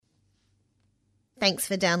Thanks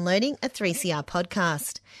for downloading a 3CR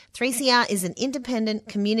podcast. 3CR is an independent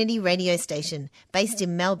community radio station based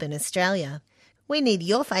in Melbourne, Australia. We need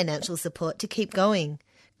your financial support to keep going.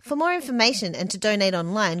 For more information and to donate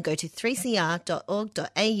online, go to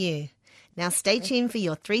 3cr.org.au. Now stay tuned for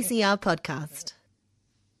your 3CR podcast.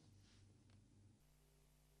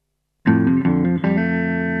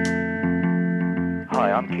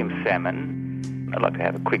 Hi, I'm Kim Salmon. I'd like to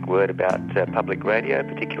have a quick word about public radio,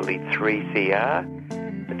 particularly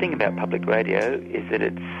 3CR. The thing about public radio is that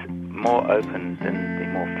it's more open than the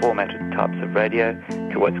more formatted types of radio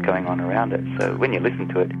to what's going on around it. So when you listen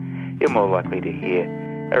to it, you're more likely to hear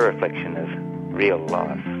a reflection of real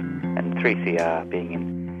life. And 3CR, being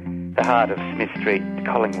in the heart of Smith Street,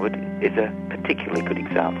 Collingwood, is a particularly good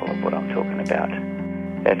example of what I'm talking about.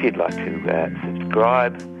 If you'd like to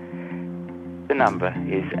subscribe, the number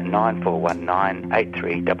is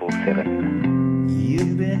 94198377.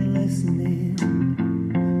 You've been listening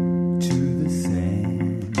to the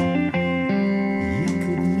sand. You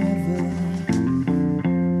could never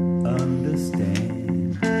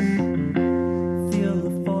understand. Feel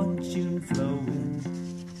the fortune flowing.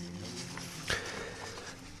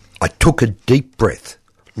 I took a deep breath,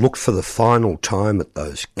 looked for the final time at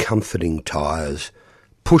those comforting tyres,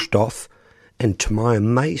 pushed off, and to my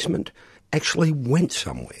amazement, actually went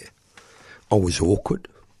somewhere. I was awkward.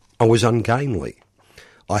 I was ungainly.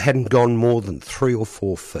 I hadn't gone more than 3 or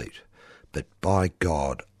 4 feet. But by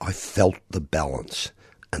God, I felt the balance,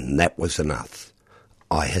 and that was enough.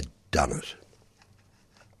 I had done it.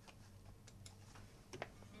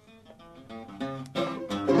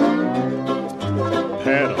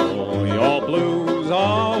 Pedal your blues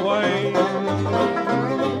away.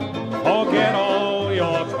 Forget all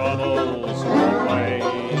your troubles away.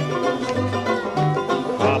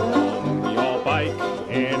 Hop on your bike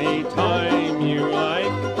anytime you like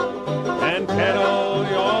and pedal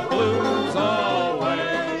your blues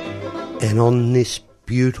away. And on this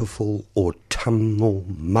beautiful autumnal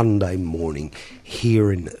Monday morning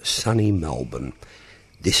here in sunny Melbourne,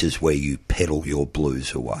 this is where you pedal your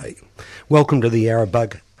blues away. Welcome to the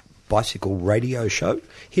Arabug Bicycle Radio Show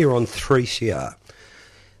here on 3CR.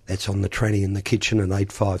 That's on the tranny in the kitchen at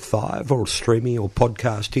 855, or streaming or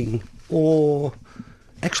podcasting, or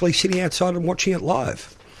actually sitting outside and watching it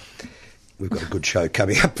live. We've got a good show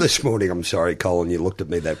coming up this morning. I'm sorry, Colin, you looked at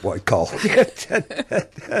me that way, Cole.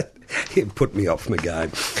 You put me off my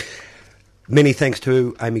game. Many thanks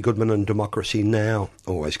to Amy Goodman and Democracy Now!,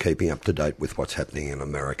 always keeping up to date with what's happening in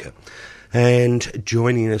America. And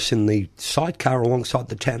joining us in the sidecar alongside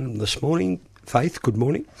the tandem this morning, Faith, good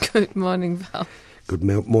morning. Good morning, Val. Good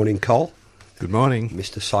morning, Cole. Good morning.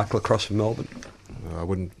 Mr. Cyclocross of Melbourne. I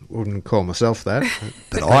wouldn't call myself that.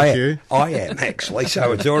 But I am, actually,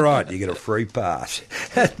 so it's all right. You get a free pass.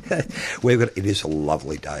 It is a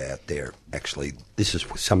lovely day out there, actually. This is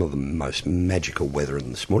some of the most magical weather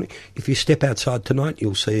in this morning. If you step outside tonight,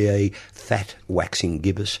 you'll see a fat waxing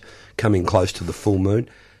gibbous coming close to the full moon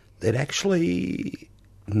that actually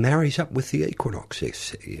marries up with the equinox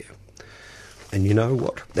this year. And you know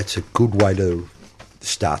what? That's a good way to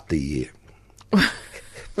start the year.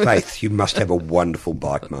 Faith, you must have a wonderful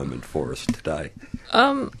bike moment for us today.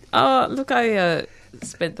 Look, I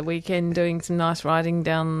spent the weekend doing some nice riding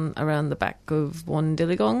down around the back of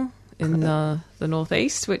Wandilligong in the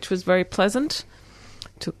northeast, which was very pleasant.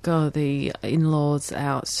 Took the in-laws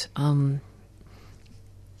out on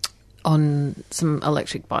some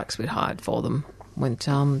electric bikes we'd hired for them. Went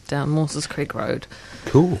down Moses Creek Road.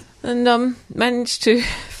 Cool. And managed to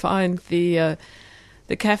find the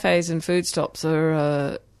cafes and food stops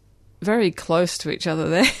are very close to each other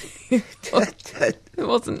there. There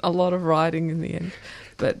wasn't a lot of riding in the end,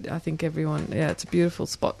 but I think everyone, it's a beautiful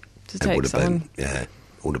spot to take someone.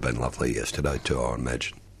 Would have been lovely yesterday too, I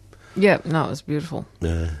imagine. Yeah, no, it was beautiful.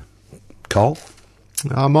 Cole?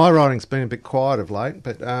 My riding's been a bit quiet of late,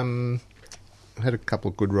 but I had a couple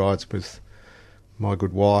of good rides with my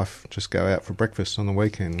good wife. Just go out for breakfast on the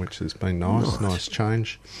weekend, which has been nice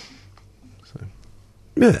change. So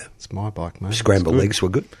yeah, it's my bike, mate. Scrambled eggs were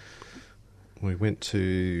good. We went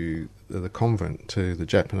to the convent, to the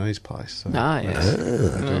Japanese place. So yes.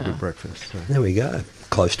 They do a good breakfast. So. There we go.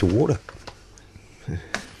 Close to water.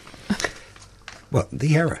 Well,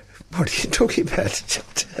 the error. What are you talking about?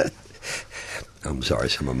 I'm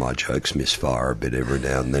sorry, some of my jokes misfire a bit every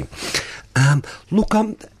now and then. Look,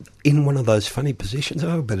 I'm in one of those funny positions.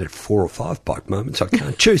 I've been at 4 or 5 bike moments. I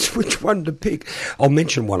can't choose which one to pick. I'll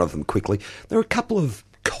mention one of them quickly. There were a couple of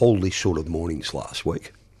coldish sort of mornings last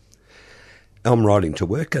week. I'm riding to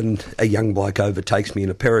work and a young bloke overtakes me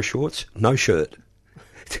in a pair of shorts, no shirt.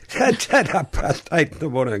 at 8:30 in the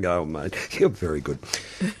morning. I go, oh, mate, you're very good.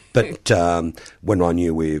 But when I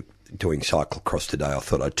knew we were doing cyclocross today, I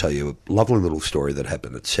thought I'd tell you a lovely little story that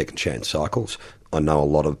happened at Second Chance Cycles. I know a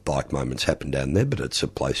lot of bike moments happen down there, but it's a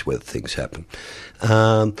place where things happen.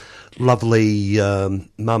 Lovely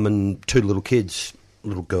mum and 2 little kids.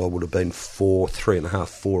 Little girl would have been 3.5,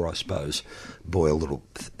 4, I suppose. Boy, a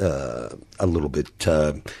little bit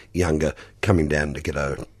younger, coming down to get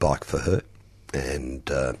a bike for her, and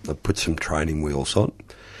I put some training wheels on.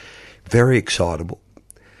 Very excitable.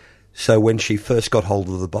 So when she first got hold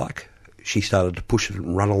of the bike, she started to push it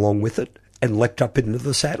and run along with it, and leapt up into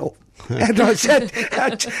the saddle. And I said,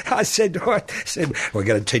 we're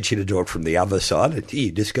going to teach you to do it from the other side. And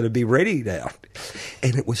you're just going to be ready now.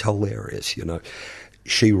 And it was hilarious, you know.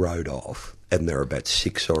 She rode off, and there were about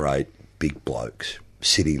 6 or 8 big blokes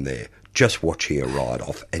sitting there just watching her ride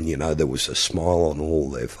off. And, you know, there was a smile on all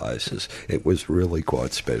their faces. It was really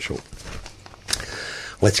quite special.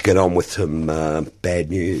 Let's get on with some bad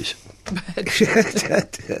news.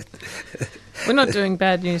 We're not doing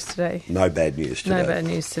bad news today. No bad news today. No bad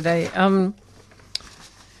news today.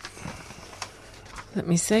 Let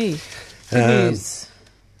me see. Good news.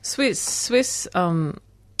 Swiss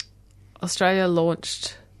Australia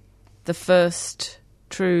launched the first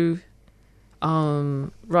true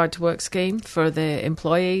ride-to-work scheme for their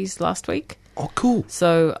employees last week. Oh, cool.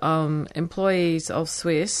 So employees of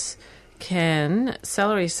Swiss can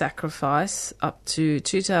salary sacrifice up to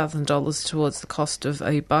 $2,000 towards the cost of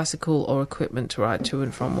a bicycle or equipment to ride to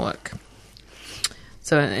and from work.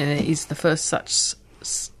 So and it is the first such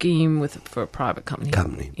scheme for a private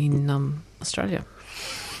company. In Australia.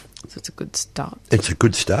 So it's a good start. It's a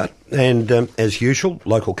good start. And as usual,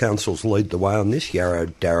 local councils lead the way on this. Yarra,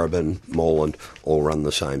 Darebin, Moreland all run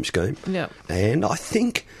the same scheme. Yeah. And I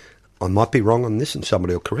think, I might be wrong on this and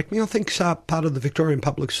somebody will correct me, I think part of the Victorian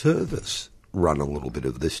Public Service run a little bit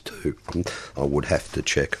of this too. I would have to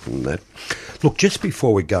check on that. Look, just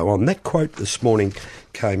before we go on, that quote this morning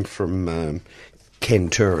came from Ken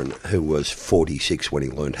Turin, who was 46 when he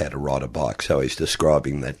learned how to ride a bike. So he's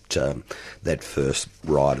describing that first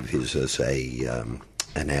ride of his as an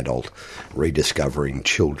adult, rediscovering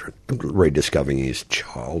his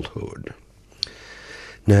childhood.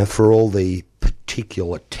 Now, for all the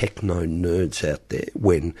particular techno nerds out there,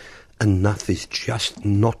 when enough is just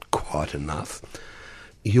not quite enough,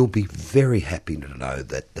 you'll be very happy to know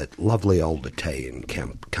that lovely old Italian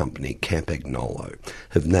company, Campagnolo,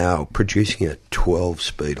 have now producing a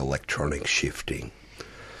 12-speed electronic shifting.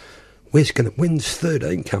 When's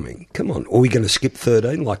 13 coming? Come on. Are we going to skip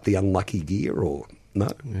 13 like the unlucky gear, or no?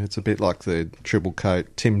 Yeah, it's a bit like the triple coat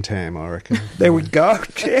Tim Tam, I reckon. There we go.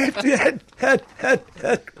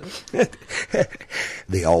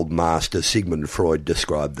 The old master Sigmund Freud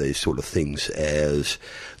described these sort of things as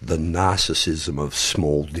the narcissism of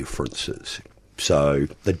small differences. So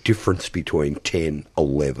the difference between 10,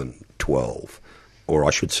 11, 12, or I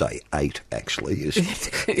should say 8 actually,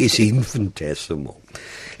 is infinitesimal.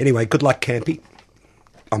 Anyway, good luck, Campagnolo.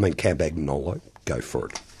 Go for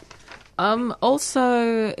it.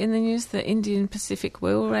 Also in the news, the Indian Pacific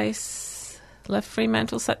Wheel Race left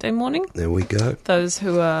Fremantle Saturday morning. There we go. Those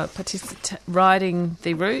who are riding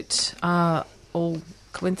the route all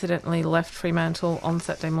coincidentally left Fremantle on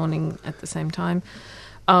Saturday morning at the same time.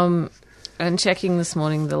 And checking this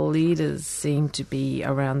morning, the leaders seem to be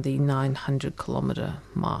around the 900-kilometre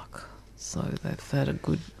mark. So they've had a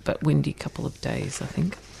good but windy couple of days, I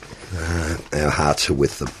think. Our hearts are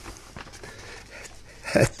with them.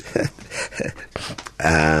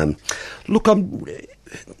 Look,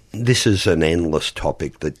 this is an endless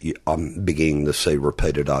topic that I'm beginning to see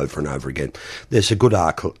repeated over and over again. There's a good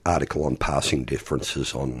article on passing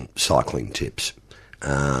differences on cycling tips,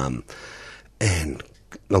 and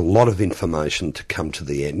a lot of information to come to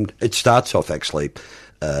the end. It starts off actually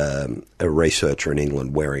a researcher in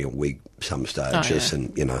England wearing a wig some stages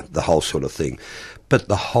and, you know, the whole sort of thing. But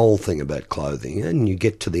the whole thing about clothing, and you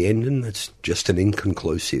get to the end and it's just an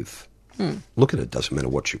inconclusive. Look at it, doesn't matter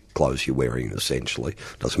what clothes you're wearing, essentially.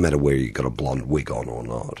 Doesn't matter where you've got a blonde wig on or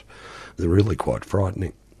not. They're really quite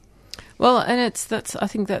frightening. Well, and I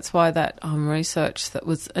think that's why that research that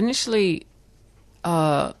was initially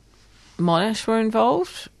Monash were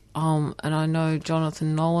involved, and I know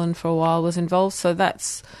Jonathan Nolan for a while was involved, so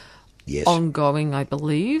that's ongoing, I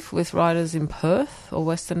believe, with riders in Perth or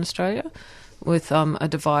Western Australia, with a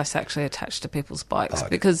device actually attached to people's bikes,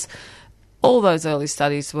 because all those early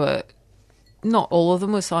studies were, not all of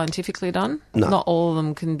them were scientifically done. No. Not all of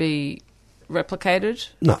them can be replicated.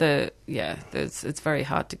 No. It's very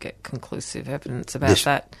hard to get conclusive evidence about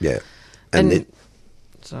that. Yeah. And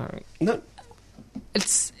sorry. No.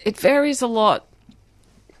 it varies a lot.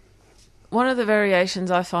 One of the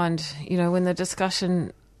variations I find, when the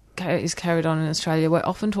discussion is carried on in Australia, we're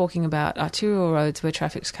often talking about arterial roads where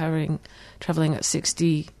traffic's travelling at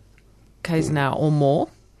 60 k's an hour or more.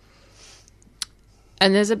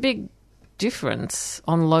 And there's a big difference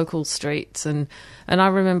on local streets. And I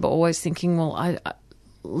remember always thinking, well,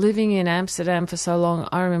 living in Amsterdam for so long,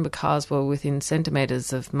 I remember cars were within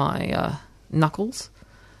centimetres of my knuckles,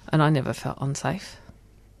 and I never felt unsafe.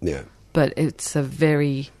 Yeah. But it's a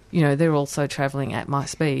very, they're also travelling at my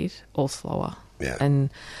speed or slower. Yeah.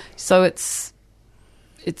 And so it's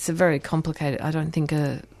a very complicated, I don't think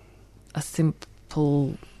a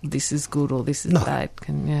simple this is good or this is bad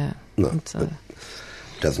can, No, it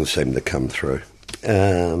doesn't seem to come through.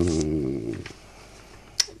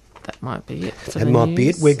 That might be it. That might be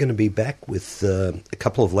it. We're going to be back with a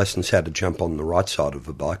couple of lessons how to jump on the right side of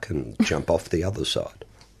a bike and jump off the other side.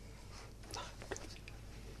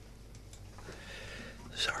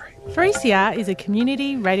 Sorry. 3CR is a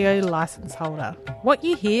community radio licence holder. What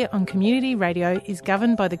you hear on community radio is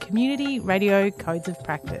governed by the Community Radio Codes of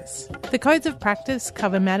Practice. The Codes of Practice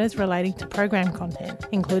cover matters relating to program content,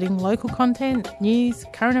 including local content, news,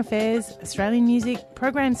 current affairs, Australian music,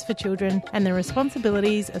 programs for children, and the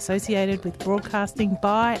responsibilities associated with broadcasting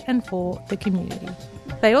by and for the community.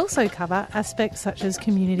 They also cover aspects such as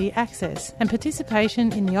community access and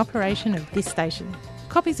participation in the operation of this station.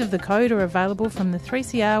 Copies of the code are available from the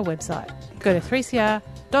 3CR website. Go to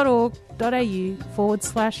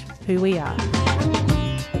 3cr.org.au/who we are.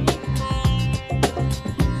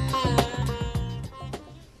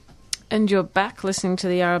 And you're back listening to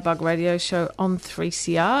the Yarrabug Radio Show on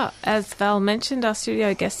 3CR. As Val mentioned, our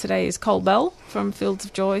studio guest today is Cole Bell from Fields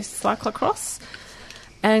of Joy Cyclocross.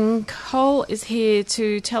 And Cole is here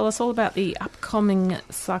to tell us all about the upcoming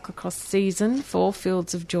cyclocross season for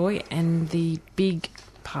Fields of Joy, and the big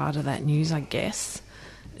part of that news, I guess,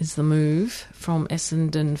 is the move from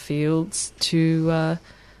Essendon Fields to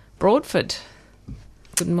Broadford.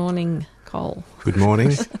 Good morning, Cole. Good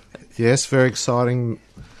morning. Yes, very exciting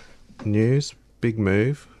news, big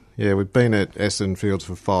move. Yeah, we've been at Essendon Fields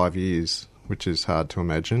for 5 years, which is hard to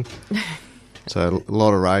imagine. So a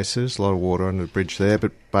lot of races, a lot of water under the bridge there,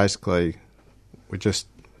 but basically we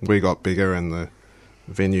got bigger and the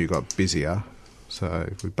venue got busier, so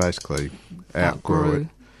we basically outgrew it.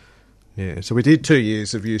 Yeah, so we did 2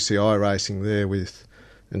 years of UCI racing there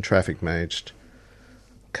and traffic managed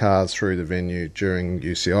cars through the venue during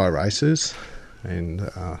UCI races, and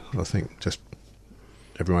I think just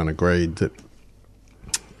everyone agreed that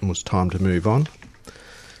it was time to move on.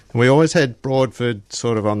 We always had Broadford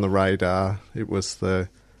sort of on the radar. It was the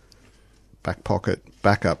back pocket,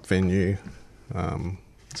 backup venue.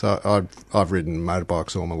 So I've ridden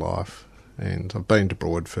motorbikes all my life, and I've been to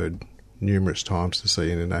Broadford numerous times to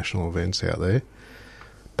see international events out there,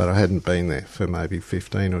 but I hadn't been there for maybe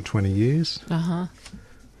 15 or 20 years. Uh-huh.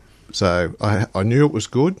 So I knew it was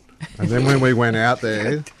good, and then when we went out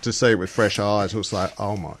there to see it with fresh eyes, it was like,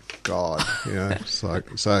 oh my God, it's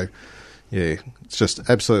like, so... Yeah, it's just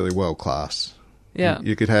absolutely world class. Yeah.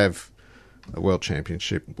 You could have a World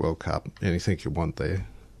Championship, World Cup, anything you want there,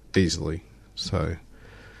 easily. So,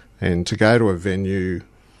 and to go to a venue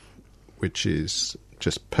which is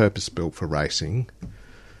just purpose-built for racing,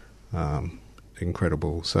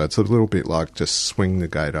 incredible. So it's a little bit like just swing the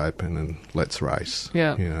gate open and let's race.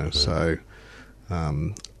 Yeah. So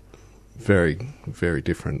very, very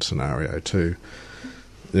different scenario too.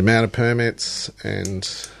 The amount of permits and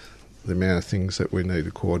the amount of things that we need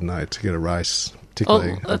to coordinate to get a race,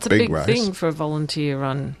 particularly that's a big race. Thing for a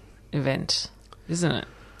volunteer-run event, isn't it?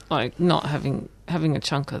 Like not having a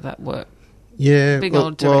chunk of that work. Yeah, big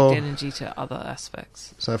old direct energy to other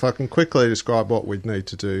aspects. So if I can quickly describe what we'd need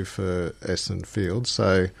to do for Essendon Fields.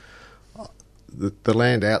 So the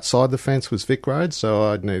land outside the fence was Vic Road,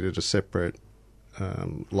 so I needed a separate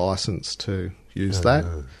licence to use that.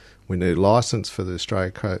 No. We needed a licence for the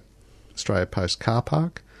Australia Post car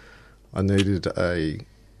park. I needed a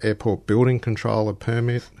airport building controller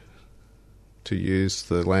permit to use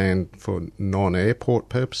the land for non-airport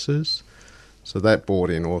purposes. So that brought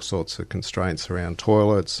in all sorts of constraints around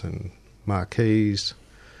toilets and marquees.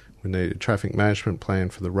 We needed a traffic management plan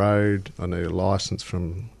for the road. I needed a licence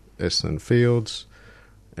from Essendon Fields.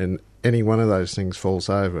 And any one of those things falls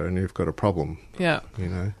over and you've got a problem. Yeah.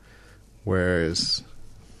 Whereas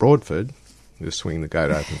Broadford... Just swing the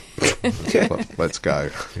gate open. Let's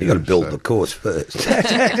go. You've got to build the course first.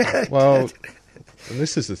 Well, and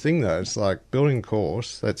this is the thing, though. It's like building a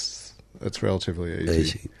course, that's relatively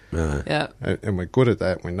easy. Right. Yeah. And we're good at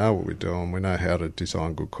that. We know what we're doing. We know how to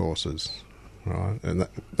design good courses. right? And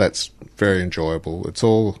that's very enjoyable.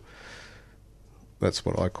 That's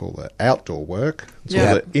what I call the outdoor work. It's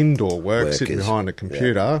all the indoor work sitting behind a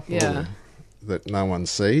computer that no one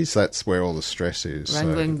sees. That's where all the stress is.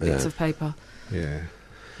 Wrangling bits of paper. Yeah.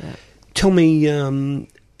 Tell me,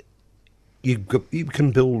 you've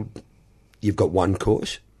got one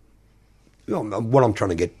course. What I'm trying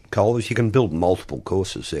to get, Cole, is you can build multiple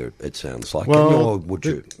courses there, it sounds like. Or would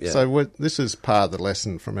you? Yeah. So this is part of the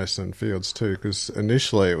lesson from Essendon Fields too, because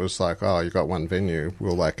initially it was like, oh, you've got one venue,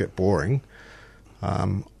 will that get boring?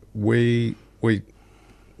 We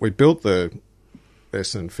built the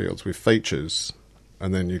Essendon Fields with features,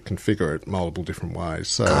 and then you configure it multiple different ways.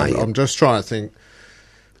 So I'm just trying to think.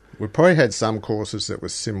 We probably had some courses that were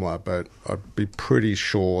similar, but I'd be pretty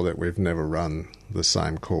sure that we've never run the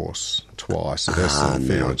same course twice at Essendon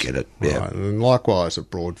Fields. I get it. Yeah. Right. And likewise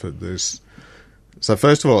at Broadford, so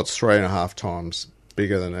first of all, it's 3.5 times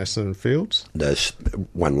bigger than Essendon Fields. There's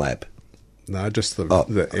one lab. No, just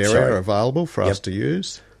the area available for us to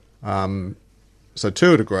use. So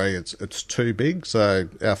to a degree, it's too big. So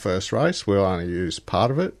our first race, we'll only use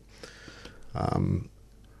part of it.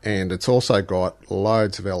 And it's also got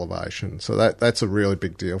loads of elevation. So that's a really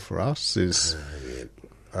big deal for us. There's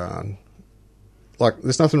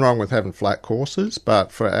nothing wrong with having flat courses,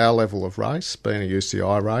 but for our level of race, being a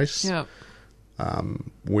UCI race,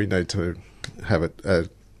 we need to have a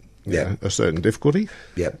certain difficulty,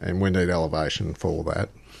 and we need elevation for that.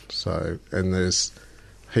 So, and there's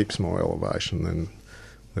heaps more elevation than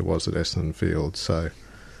there was at Essendon Fields. So,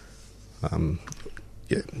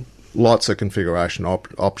 lots of configuration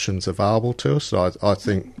options available to us. So I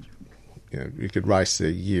think you could race there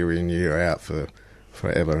year in, year out for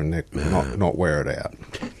forever and not wear it out.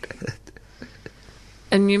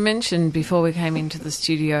 And you mentioned before we came into the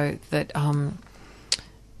studio that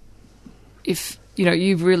if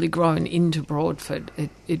you've really grown into Broadford,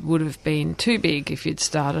 it would have been too big if you'd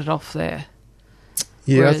started off there.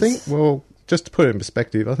 Yeah, whereas, I think, well, just to put it in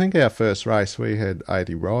perspective, I think our first race we had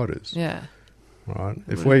 80 riders. Yeah. Right.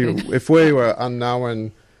 If we were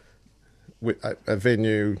unknown with a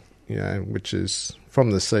venue, which is from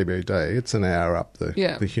the CBD, it's an hour up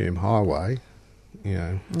the Hume Highway.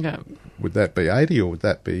 Would that be 80 or would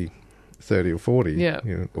that be 30 or 40? Yeah.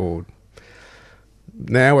 Or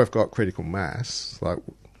now we've got critical mass. Like,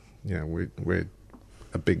 we're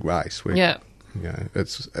a big race.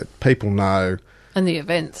 It's people know, and the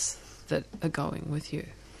events that are going with you.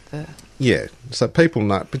 Yeah, so people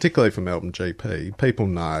know, particularly for Melbourne GP, people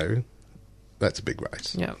know that's a big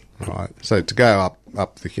race. Yeah. Right. So to go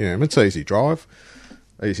up the Hume, it's easy drive,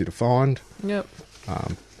 easy to find. Yep.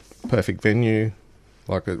 Perfect venue.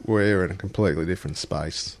 Like we're in a completely different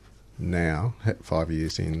space now, 5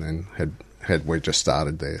 years in, than had we just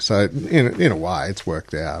started there. So in a way, it's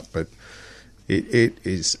worked out, but it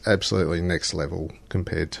is absolutely next level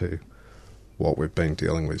compared to what we've been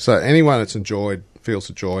dealing with. So anyone that's feels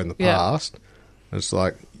the joy in the past, it's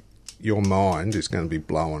like your mind is going to be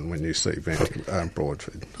blown when you see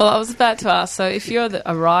Broadford. Well, I was about to ask, so if you're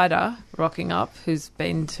a rider rocking up who's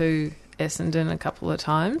been to Essendon a couple of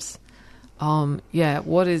times,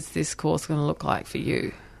 what is this course going to look like for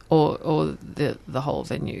you or the whole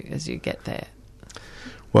venue as you get there?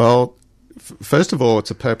 Well, first of all,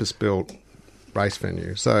 it's a purpose-built race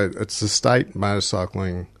venue. So it's the State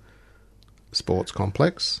Motorcycling Sports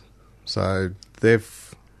Complex. So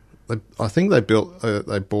I think they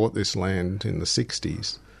bought this land in the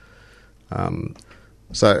 60s.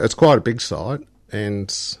 So it's quite a big site,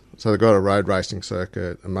 and so they've got a road racing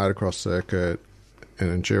circuit, a motocross circuit, an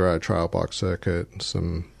enduro trail bike circuit,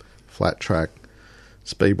 some flat track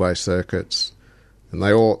speedway circuits, and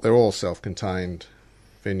they're all self-contained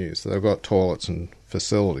venues. So they've got toilets and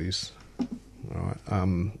facilities. Right.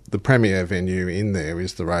 The premier venue in there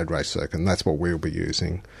is the road race circuit, and that's what we'll be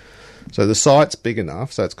using. So the site's big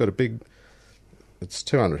enough, so it's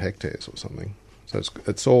 200 hectares or something. So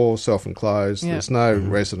it's all self-enclosed. There's no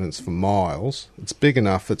residence for miles. It's big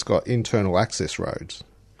enough it's got internal access roads,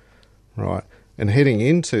 right? And heading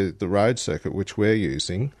into the road circuit, which we're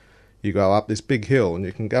using, you go up this big hill and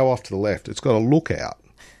you can go off to the left. It's got a lookout,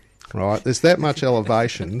 right? There's that much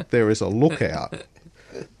elevation. There is a lookout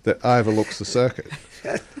that overlooks the circuit.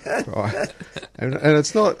 Right, and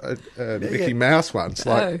it's not a Mickey Mouse one; it's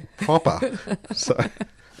like proper. So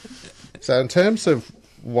in terms of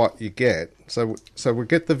what you get, so we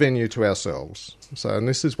get the venue to ourselves. So, and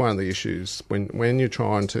this is one of the issues when you're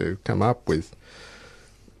trying to come up with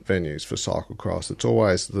venues for cyclocross. It's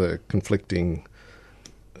always the conflicting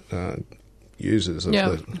users of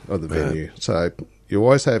the venue. So you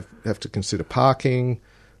always have to consider parking,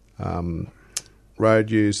 road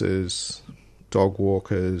users, dog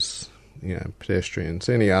walkers, pedestrians,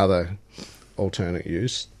 any other alternate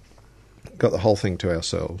use. Got the whole thing to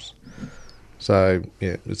ourselves. So,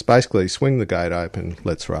 it's basically swing the gate open,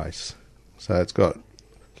 let's race. So it's got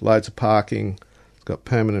loads of parking, it's got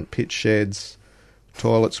permanent pit sheds,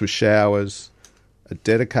 toilets with showers, a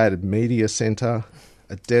dedicated media centre,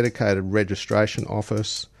 a dedicated registration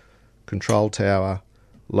office, control tower,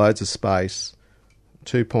 loads of space,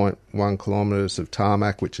 2.1 kilometres of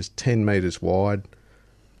tarmac, which is 10 metres wide.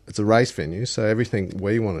 It's a race venue, so everything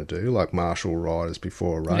we want to do, like marshal riders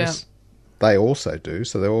before a race, they also do,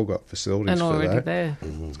 so they've all got facilities And for already that. there.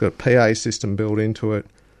 It's got a PA system built into it,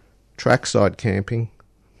 trackside camping,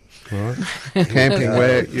 right? Camping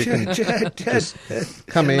where you can just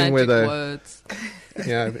come in with Magic words.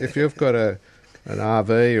 if you've got an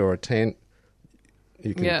RV or a tent,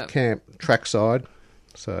 you can camp trackside,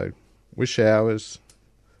 so with showers,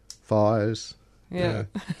 fires. Yeah.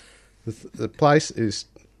 The place is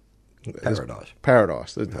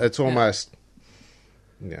paradise. It's almost,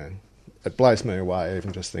 it blows me away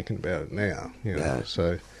even just thinking about it now.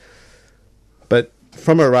 So, but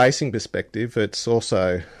from a racing perspective, it's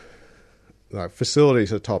also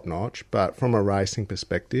facilities are top notch. But from a racing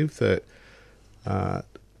perspective, that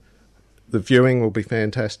the viewing will be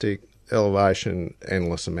fantastic. Elevation,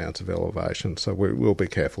 endless amounts of elevation. So we will be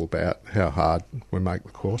careful about how hard we make the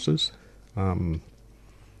courses, and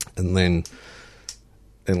then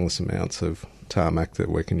endless amounts of tarmac that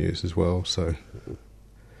we can use as well. So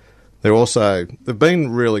they've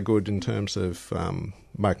been really good in terms of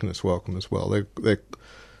making us welcome as well. The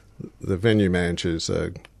venue managers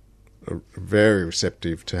are very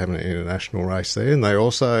receptive to having an international race there, and they're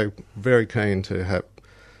also very keen to have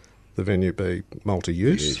the venue be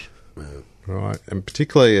multi-use. Right, and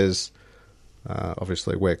particularly as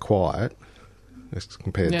obviously we're quiet as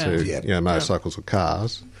compared to motorcycles or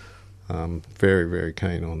cars. Very, very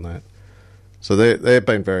keen on that. So they've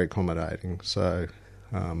been very accommodating. So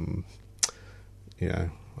part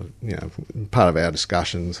of our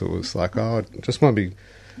discussions it was like, I just want to be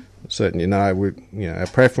certain. Our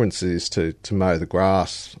preference is to mow the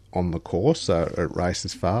grass on the course so it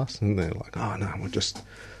races fast. And they're like, oh no, we'll just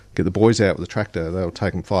get the boys out with the tractor. They'll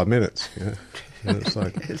take them 5 minutes. And it's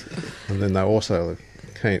like, and then they're also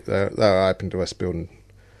they're open to us building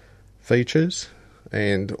features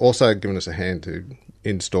and also giving us a hand to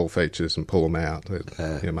install features and pull them out.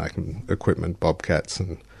 Making equipment, bobcats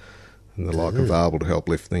and the like available to help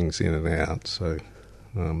lift things in and out. So,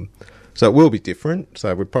 so it will be different.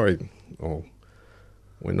 So we're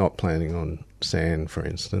not planning on sand, for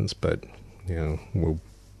instance, but we'll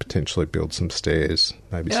potentially build some stairs,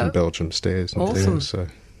 maybe some Belgium stairs and things.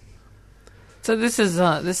 So this is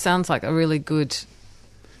this sounds like a really good,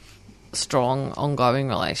 strong, ongoing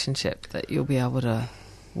relationship that you'll be able to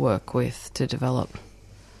work with to develop.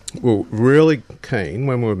 Well, really keen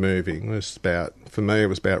when we were moving was about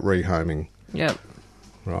rehoming. Yep.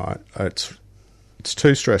 Right. It's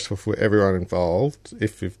too stressful for everyone involved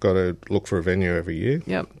if you've got to look for a venue every year.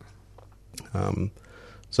 Yep.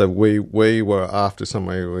 So we were after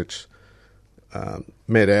somewhere which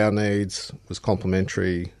met our needs, was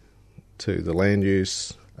complementary to the land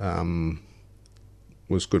use,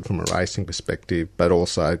 was good from a racing perspective, but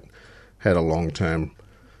also had a long-term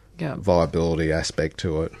viability aspect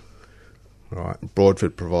to it. Right,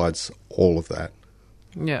 Broadford provides all of that.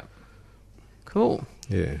 Yeah. Cool.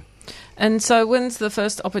 Yeah. And so when's the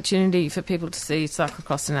first opportunity for people to see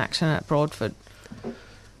cyclocross in action at Broadford?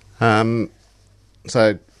 So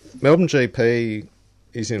Melbourne GP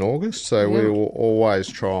is in August, so we will always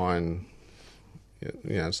try and,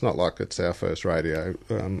 it's not like it's our first radio.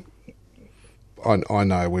 I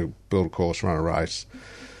know we'll build a course, run a race.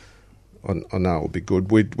 I know it will be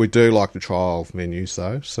good. We do like the trial venues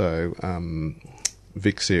though, so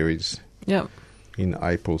Vic Series in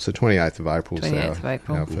April, so 28th of April is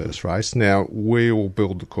our first race. Now, we will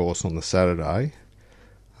build the course on the Saturday.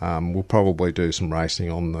 We'll probably do some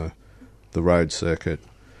racing on the road circuit,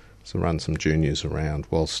 so run some juniors around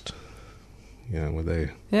whilst we're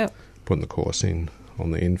there putting the course in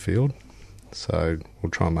on the infield. So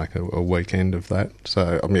we'll try and make a weekend of that.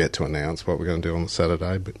 So I'm yet to announce what we're going to do on the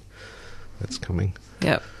Saturday, but that's coming.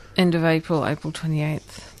 Yep, end of April, April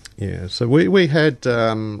 28th. Yeah, so we had,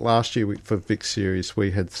 last year for Vic Series,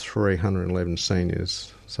 we had 311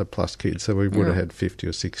 seniors, so plus kids, so we would have had 50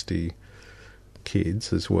 or 60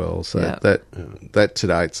 kids as well. So that to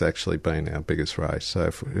date's actually been our biggest race.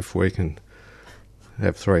 So if we can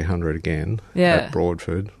have 300 again at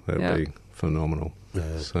Broadford, that'd be phenomenal.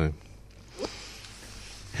 Yeah. So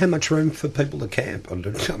How much room for people to camp?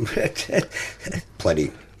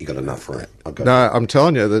 Plenty. You got enough room. I'm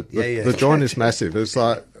telling you, the joint is Yeah. massive. It's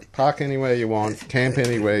like park anywhere you want, camp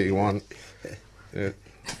anywhere you want. Yeah.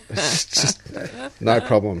 It's just no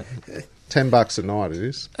problem. $10 a night it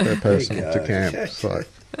is per person to camp. So.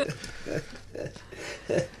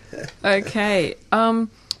 Okay. Well,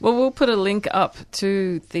 we'll put a link up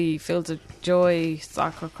to the Fields of Joy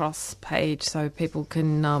cyclocross page so people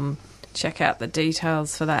can check out the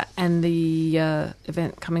details for that and the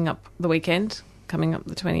event coming up the weekend, coming up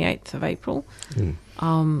the 28th of April.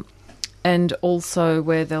 And also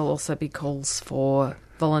where there'll also be calls for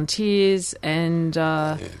volunteers and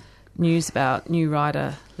news about new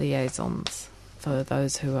rider liaisons for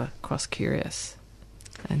those who are cross-curious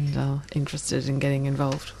and interested in getting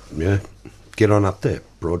involved. Yeah. Get on up there,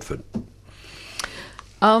 Broadford.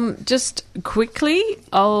 Just quickly,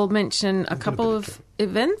 I'll mention a couple of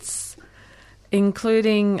events,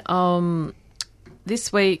 including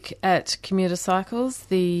this week at Commuter Cycles,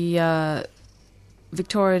 the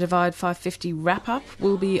Victoria Divide 550 wrap-up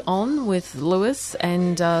will be on with Lewis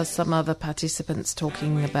and some other participants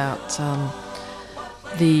talking about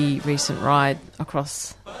the recent ride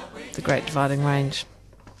across the Great Dividing Range.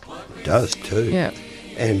 It does too. Yeah.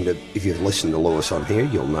 And if you've listened to Lewis on here,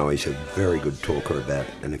 you'll know he's a very good talker about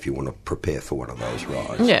it. And if you want to prepare for one of those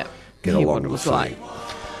rides, Yeah. get Hear along what it with was like.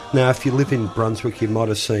 Now, if you live in Brunswick, you might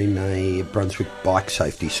have seen a Brunswick bike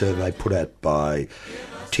safety survey put out by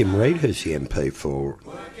Tim Reid, who's the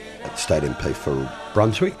state MP for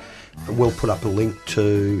Brunswick. We'll put up a link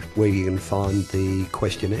to where you can find the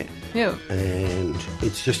questionnaire. Yeah. And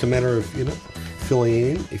it's just a matter of, filling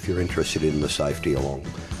in if you're interested in the safety along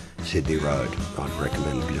Sydney Road. I'd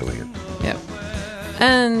recommend doing it. Yep.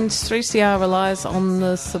 And 3CR relies on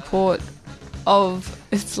the support of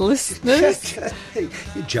its listeners. You're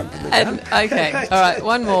jumping the gun. Okay, all right,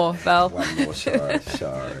 one more, Val. One more, sorry.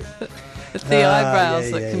 It's the eyebrows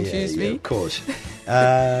yeah, that confuse me. Of course.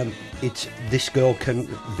 It's This Girl Can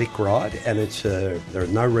Vic Ride, and there are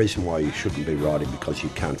no reason why you shouldn't be riding because you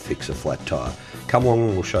can't fix a flat tyre. Come along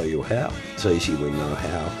and we'll show you how. It's easy, we know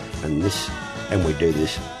how. And we do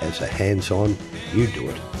this as a hands-on. You do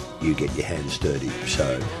it. You get your hands dirty.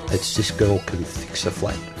 So that's This Girl Can Fix a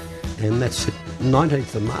Flat. And that's the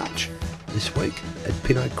 19th of March this week at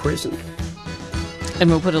Pinot Crescent. And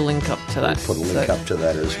we'll put a link up to that. We'll put a link up to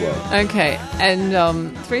that as well. Okay, and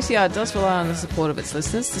 3CR does rely on the support of its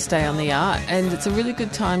listeners to stay on the air, and it's a really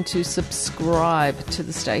good time to subscribe to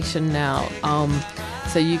the station now.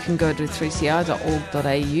 So you can go to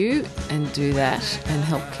 3cr.org.au and do that and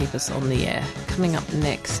help keep us on the air. Coming up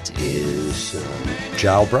next is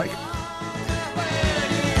Jailbreak.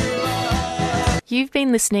 You've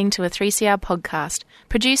been listening to a 3CR podcast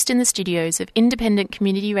produced in the studios of independent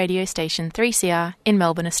community radio station 3CR in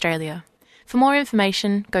Melbourne, Australia. For more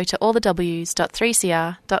information, go to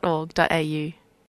allthews.3cr.org.au.